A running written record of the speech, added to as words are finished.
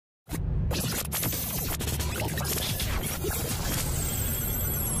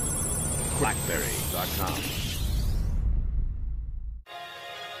Blackberry.com.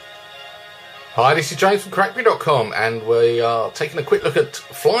 Hi, this is James from Blackberry.com, and we are taking a quick look at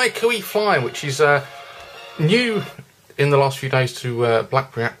Kiwi Fly, which is new in the last few days to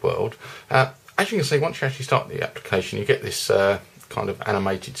Blackberry App World. As you can see, once you actually start the application, you get this kind of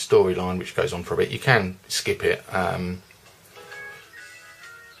animated storyline which goes on for a bit. You can skip it.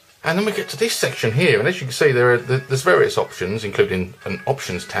 And then we get to this section here, and as you can see, there's various options, including an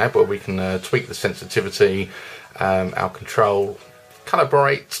options tab where we can tweak the sensitivity, our control,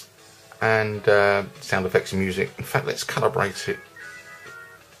 calibrate, and sound effects and music. In fact, let's calibrate it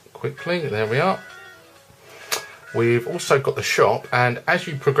quickly. There we are. We've also got the shop, and as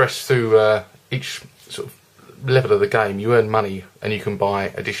you progress through each sort of level of the game, you earn money and you can buy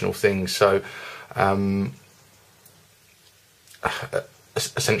additional things. So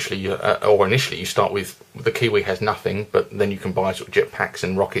essentially, or initially, you start with the Kiwi has nothing, but then you can buy sort of jetpacks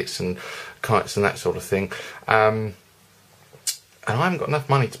and rockets and kites and that sort of thing. And I haven't got enough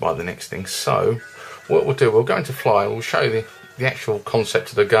money to buy the next thing, so what we'll do, we'll go into Fly and we'll show you the actual concept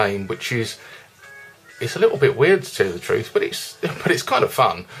of the game, which is, it's a little bit weird to tell you the truth, but it's kind of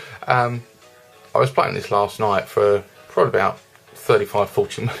fun. I was playing this last night for probably about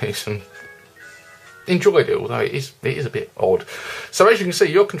 35-40 minutes and enjoyed it, although it is a bit odd. So as you can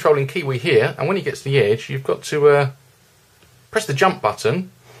see, you're controlling Kiwi here, and when he gets to the edge, you've got to press the jump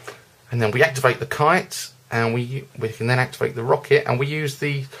button, and then we activate the kite, and we can then activate the rocket, and we use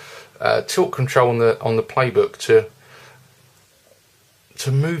the tilt control on the Playbook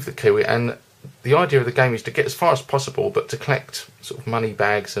to move the Kiwi. And the idea of the game is to get as far as possible, but to collect sort of money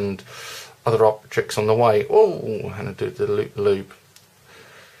bags and other objects on the way. Oh, and I do the loop.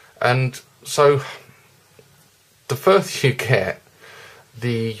 And so the further you get,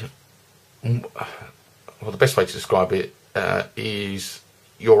 the best way to describe it is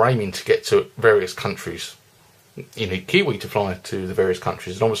you're aiming to get to various countries. You need Kiwi to fly to the various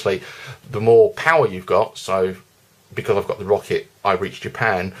countries, and obviously the more power you've got, so because I've got the rocket, I reach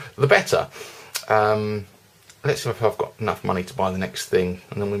Japan, the better. Let's see if I've got enough money to buy the next thing,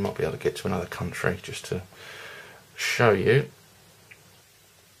 and then we might be able to get to another country just to show you.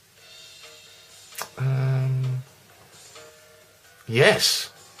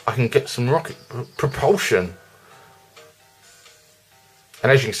 Yes, I can get some rocket propulsion.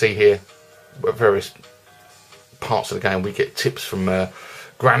 And as you can see here, at various parts of the game, we get tips from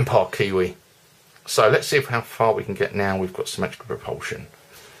Grandpa Kiwi. So let's see how far we can get now. We've got some extra propulsion.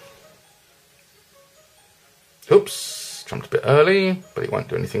 Oops, jumped a bit early, but it won't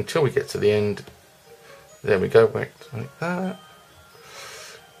do anything till we get to the end. There we go, like that.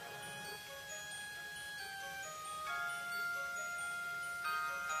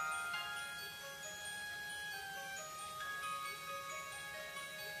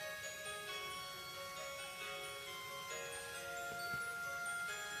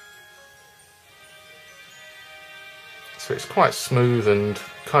 So it's quite smooth and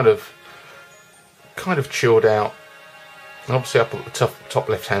kind of chilled out. And obviously up at the top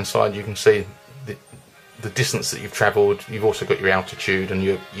left hand side you can see the distance that you've travelled. You've also got your altitude and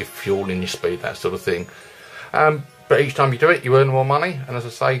your fuel and your speed, that sort of thing. But each time you do it, you earn more money, and as I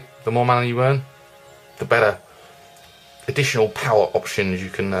say, the more money you earn, the better additional power options you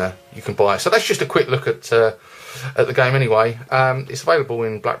can buy. So that's just a quick look at the game anyway. It's available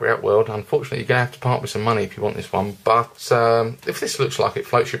in Blackberry App World. Unfortunately, you're going to have to part with some money if you want this one, but if this looks like it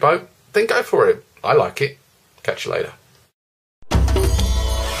floats your boat, then go for it. I like it. Catch you later.